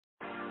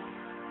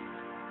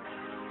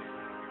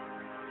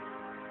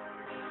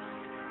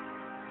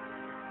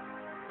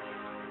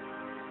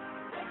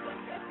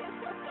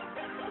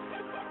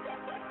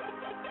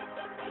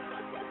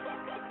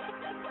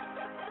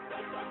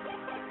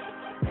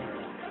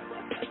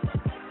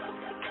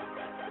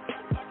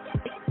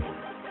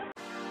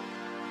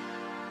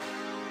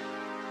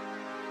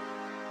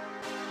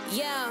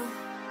Yo,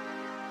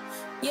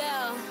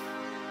 yo,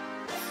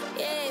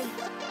 yeah,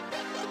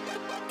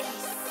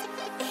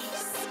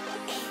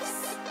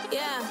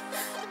 yeah,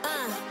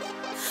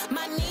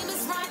 my name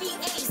is Ronny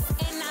Ace,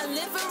 and I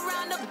live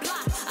around the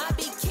block. I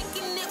be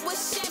kicking it with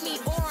Shemmy,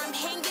 or I'm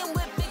hanging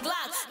with Big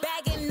Lock.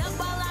 Bagging up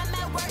while I'm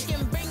at work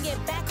and bring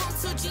it back home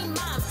to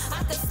G-Mom.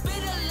 I could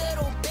spit a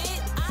little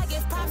bit, I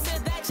give props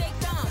to that Jake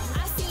Thumb.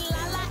 I seen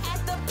Lala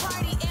at the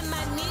party, and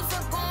my knees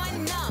are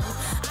going numb.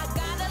 I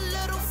got a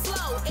little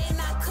flow,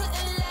 and I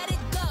couldn't let it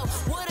go.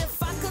 What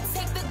if I could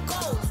take the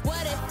gold?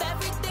 What if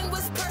everything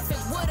was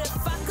perfect? What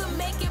if I could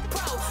make it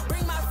pro?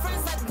 Bring my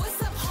friends like,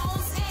 what's up,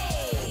 HOMEZ?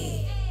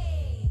 Hey.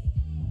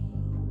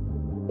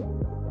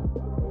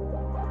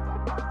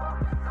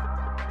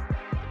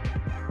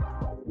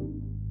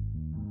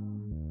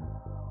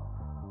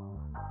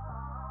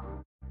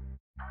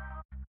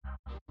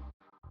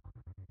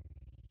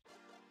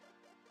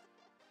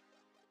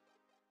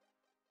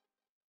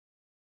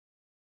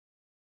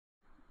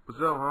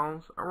 What's up,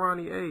 Holmes? I'm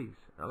Ronny Ace.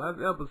 Now, last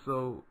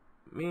episode,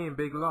 me and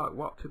Big Lock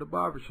walked to the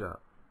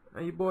barbershop,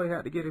 and your boy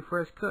had to get a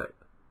fresh cut,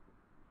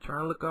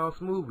 trying to look all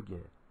smooth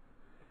again.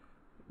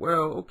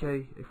 Well,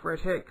 okay, a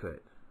fresh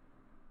haircut.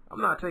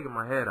 I'm not taking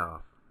my head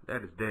off.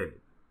 That is dead.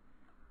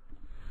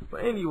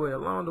 But anyway,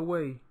 along the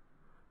way,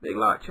 Big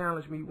Lock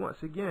challenged me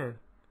once again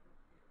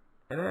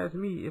and asked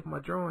me if my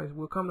drawings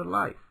would come to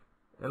life.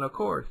 And of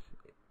course,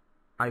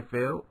 I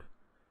failed,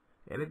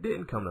 and it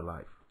didn't come to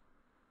life.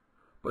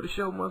 But the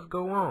show must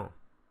go on.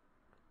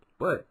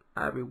 But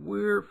I have a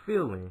weird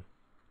feeling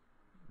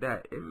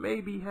that it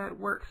maybe had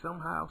worked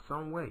somehow,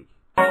 some way.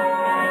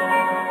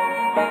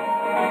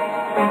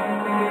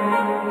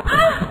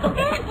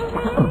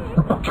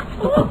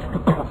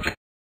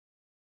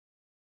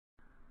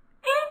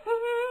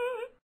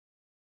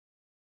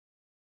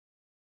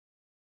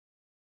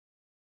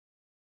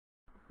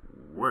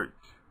 Wait,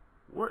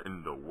 what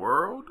in the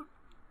world?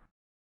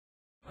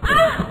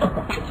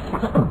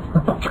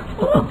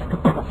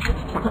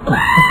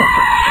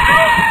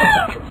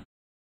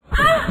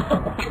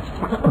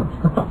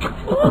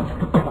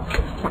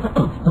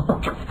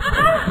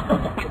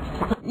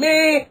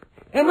 Man,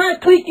 am I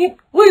tweaking?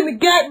 What in the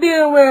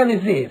goddamn world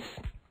is this?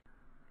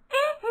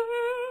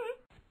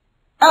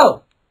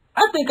 Oh,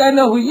 I think I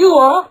know who you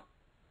are.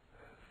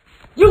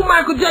 You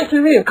Michael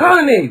Jackson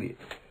reincarnated.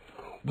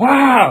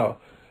 Wow,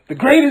 the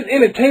greatest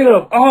entertainer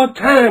of all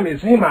time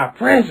is in my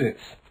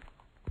presence.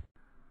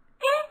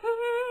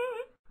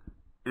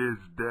 Is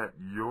that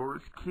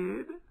yours,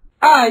 kid?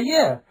 Ah,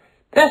 yeah,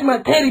 that's my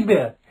teddy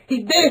bear.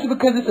 He dances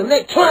because it's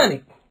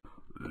electronic.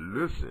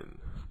 Listen,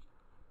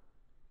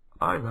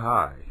 I'm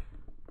high.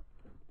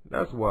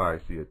 That's why I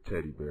see a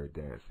teddy bear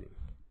dancing.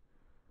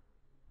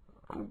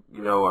 I'm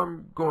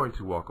going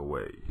to walk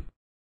away.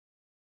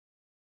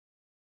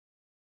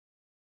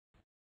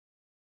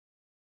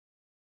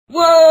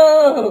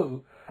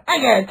 Whoa! I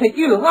gotta take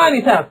you to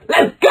Ronnie's house.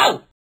 Let's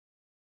go!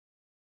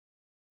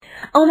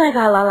 Oh my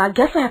God, Lala,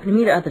 guess what happened to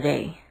me the other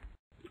day?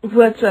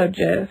 What's up,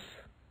 Jess?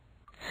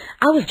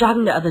 I was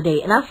jogging the other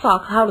day and I saw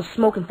a cloud of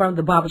smoke in front of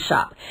the barber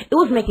shop. It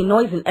was making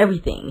noise and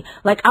everything.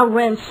 Like I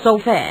ran so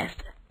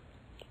fast.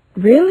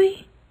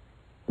 Really?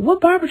 What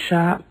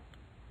barbershop?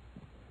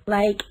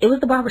 Like, it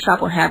was the barber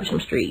shop on Habersham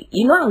Street.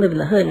 You know I live in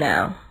the hood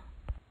now.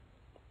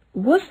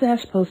 What's that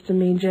supposed to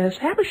mean, Jess?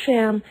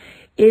 Habersham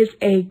is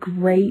a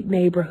great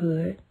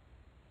neighborhood.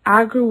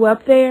 I grew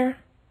up there.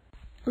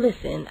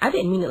 Listen, I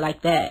didn't mean it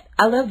like that.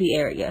 I love the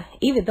area,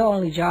 even though I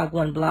only jogged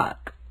 1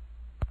 block.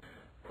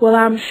 Well,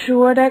 I'm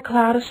sure that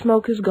cloud of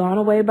smoke has gone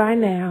away by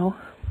now.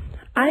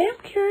 I am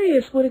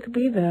curious what it could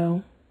be,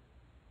 though.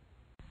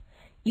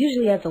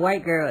 Usually as a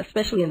white girl,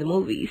 especially in the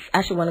movies,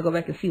 I should want to go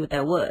back and see what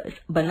that was.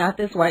 But not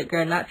this white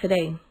girl, not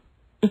today.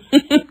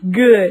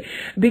 Good,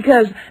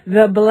 because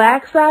the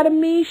black side of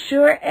me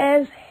sure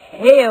as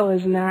hell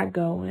is not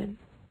going.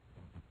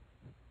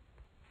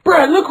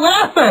 Bruh, look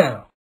what I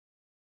found.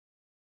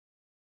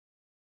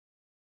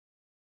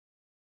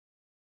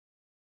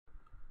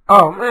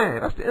 Oh man,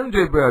 that's the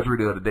MJ bear I drew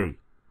the other day.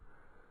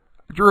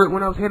 I drew it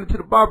when I was headed to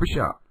the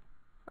barbershop.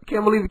 I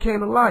can't believe it came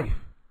to life.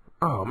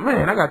 Oh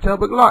man, I gotta tell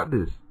Big Lock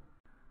this.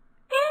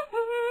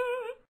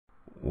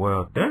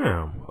 Well,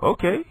 damn,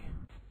 okay.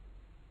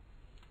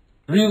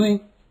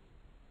 Really?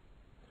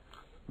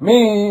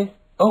 Man,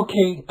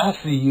 okay, I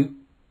see you.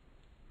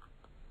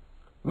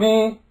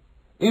 Man,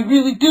 it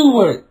really do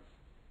work.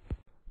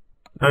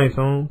 Thanks,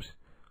 Holmes.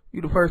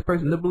 You the first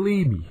person to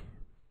believe me.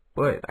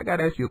 But I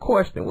gotta ask you a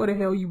question. Where the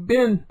hell you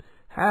been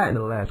hiding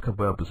the last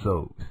couple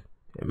episodes?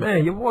 And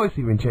man, your voice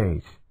even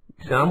changed.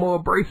 You sound more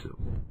abrasive.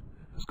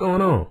 What's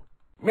going on?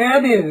 Man, I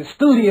been in the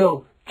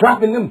studio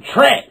dropping them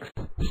tracks.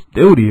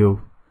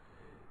 Studio?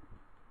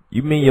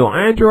 You mean your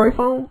Android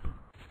phone?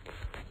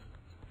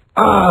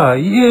 Ah,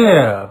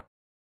 yeah.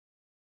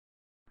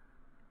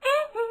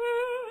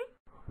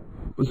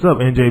 What's up,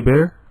 NJ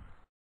Bear?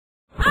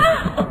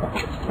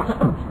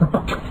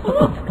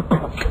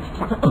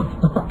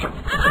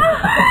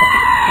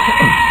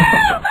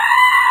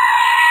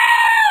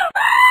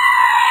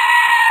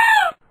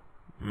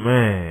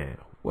 Man,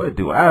 what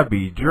do I I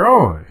be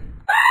drawing.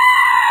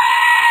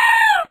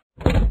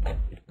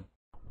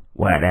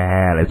 What the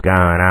hell is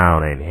going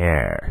on in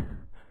here?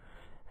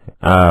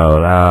 Oh,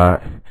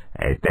 Lord,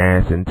 a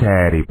dancing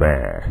teddy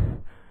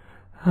bear.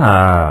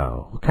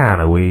 Oh, what kind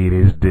of weed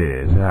is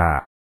this?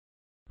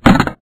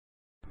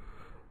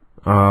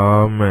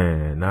 Oh,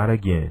 man, not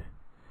again.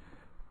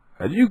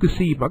 As you can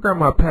see, my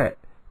grandma Pat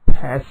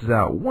passes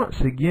out once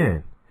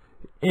again,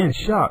 in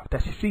shock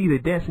that she sees a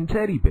dancing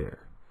teddy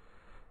bear.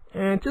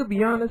 And to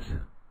be honest,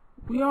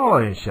 we all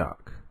are in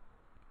shock.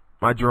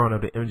 My drawing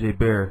of the MJ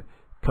Bear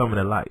coming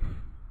to life.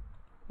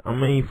 I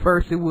mean,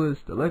 first it was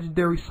the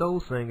legendary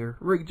soul singer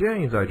Rick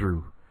James I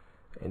drew,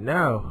 and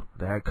now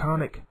the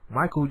iconic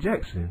Michael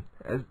Jackson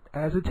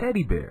as a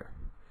teddy bear.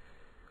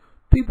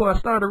 People are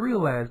starting to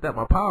realize that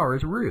my power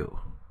is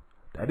real,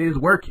 that it is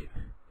working.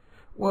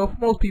 Well, for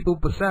most people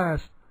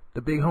besides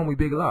the big homie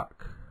Big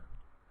Lock.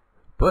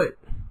 But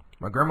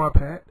my grandma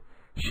Pat,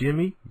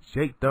 Shimmy,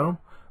 Jake Thumb,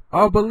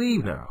 all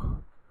believe now.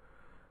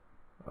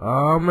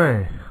 Oh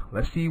man,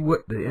 let's see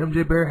what the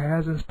MJ Bear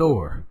has in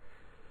store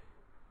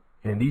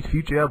in these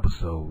future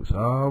episodes.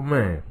 Oh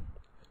man.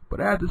 But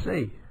I have to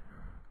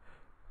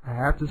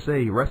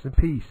say, rest in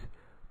peace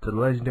to the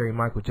legendary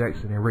Michael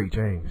Jackson and Rick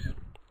James.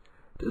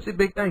 Just a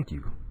big thank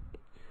you.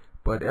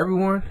 But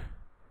everyone,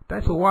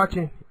 thanks for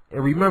watching,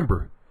 and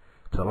remember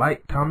to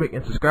like, comment,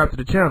 and subscribe to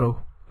the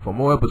channel for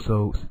more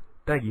episodes.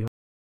 Thank you.